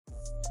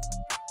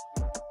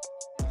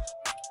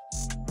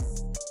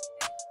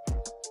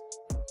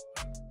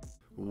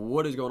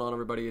What is going on,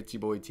 everybody? It's your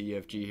boy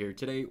TFG here.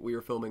 Today we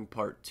are filming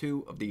part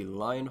 2 of the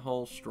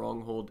LionHall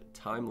Stronghold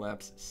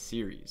time-lapse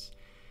series.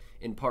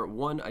 In part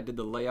 1 I did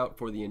the layout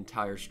for the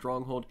entire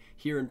stronghold.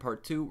 Here in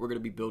part 2 we're going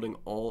to be building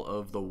all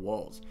of the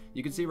walls.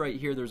 You can see right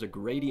here there's a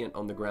gradient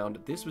on the ground.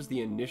 This was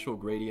the initial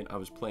gradient I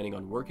was planning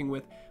on working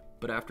with,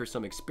 but after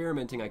some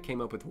experimenting I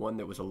came up with one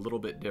that was a little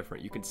bit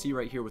different. You can see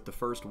right here with the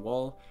first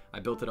wall, I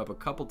built it up a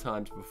couple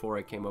times before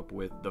I came up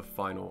with the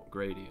final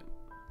gradient.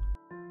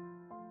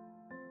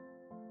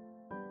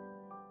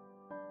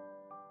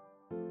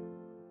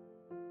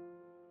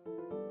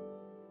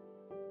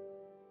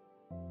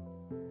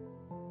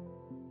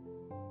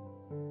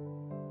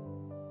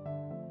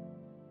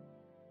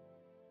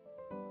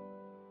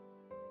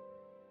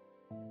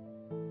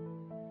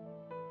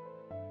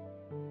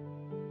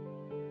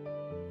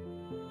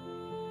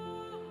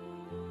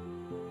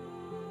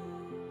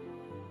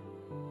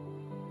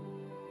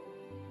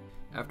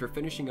 After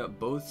finishing up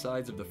both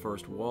sides of the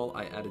first wall,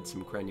 I added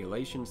some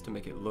crenulations to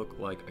make it look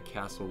like a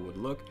castle would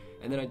look,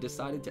 and then I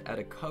decided to add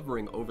a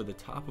covering over the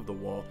top of the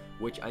wall,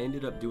 which I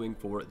ended up doing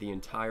for the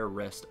entire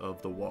rest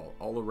of the wall.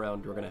 All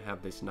around we're going to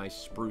have this nice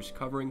spruce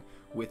covering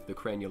with the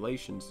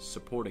crenulations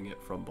supporting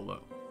it from below.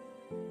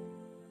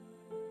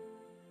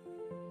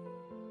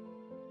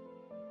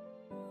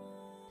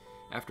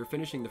 After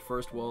finishing the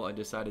first wall, I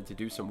decided to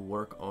do some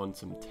work on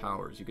some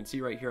towers. You can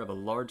see right here I have a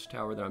large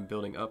tower that I'm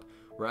building up.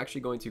 We're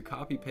actually going to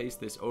copy paste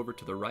this over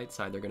to the right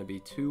side. They're going to be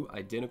two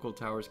identical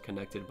towers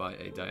connected by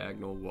a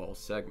diagonal wall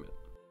segment.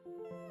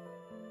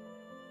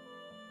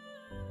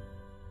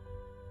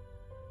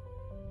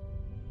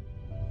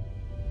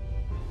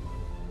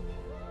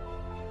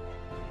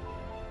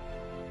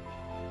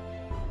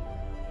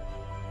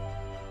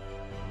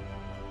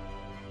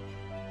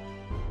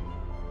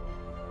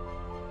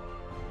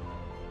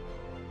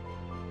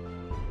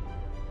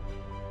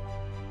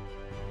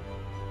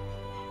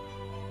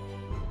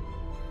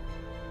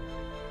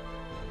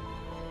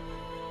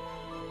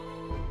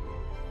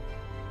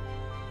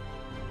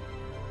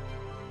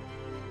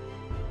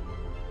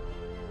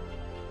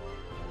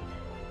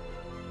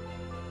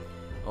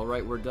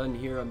 Alright, we're done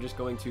here. I'm just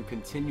going to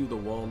continue the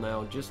wall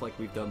now, just like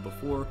we've done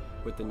before,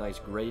 with the nice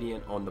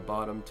gradient on the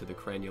bottom to the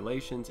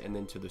crenulations and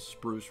then to the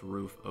spruce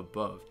roof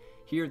above.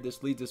 Here,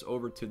 this leads us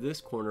over to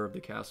this corner of the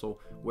castle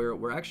where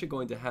we're actually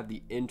going to have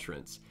the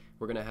entrance.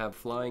 We're going to have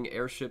flying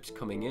airships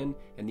coming in,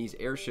 and these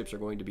airships are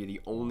going to be the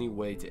only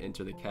way to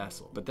enter the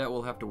castle. But that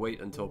will have to wait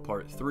until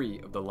part 3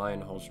 of the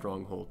LionHall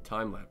Stronghold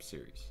time-lapse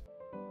series.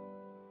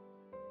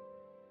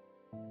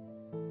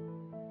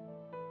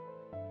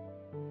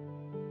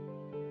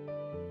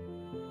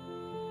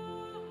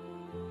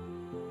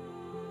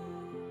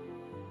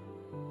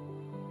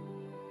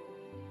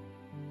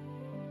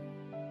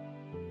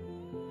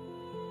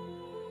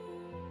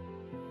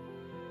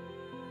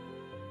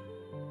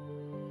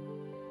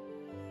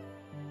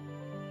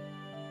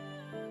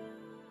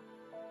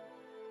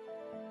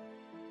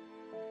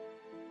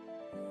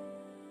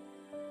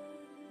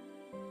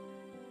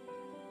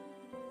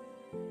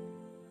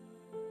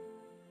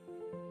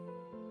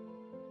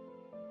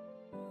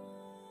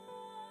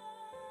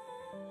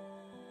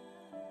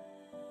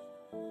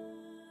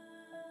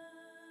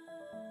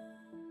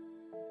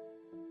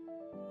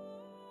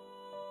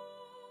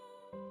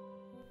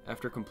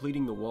 After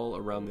completing the wall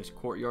around this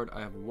courtyard, I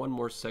have one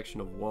more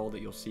section of wall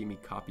that you'll see me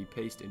copy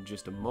paste in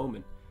just a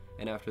moment,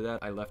 and after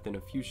that I left in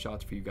a few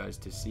shots for you guys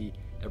to see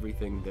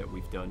everything that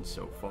we've done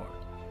so far.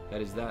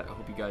 That is that. I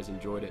hope you guys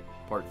enjoyed it.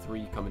 Part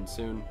 3 coming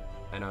soon,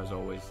 and as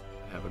always,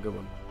 have a good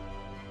one.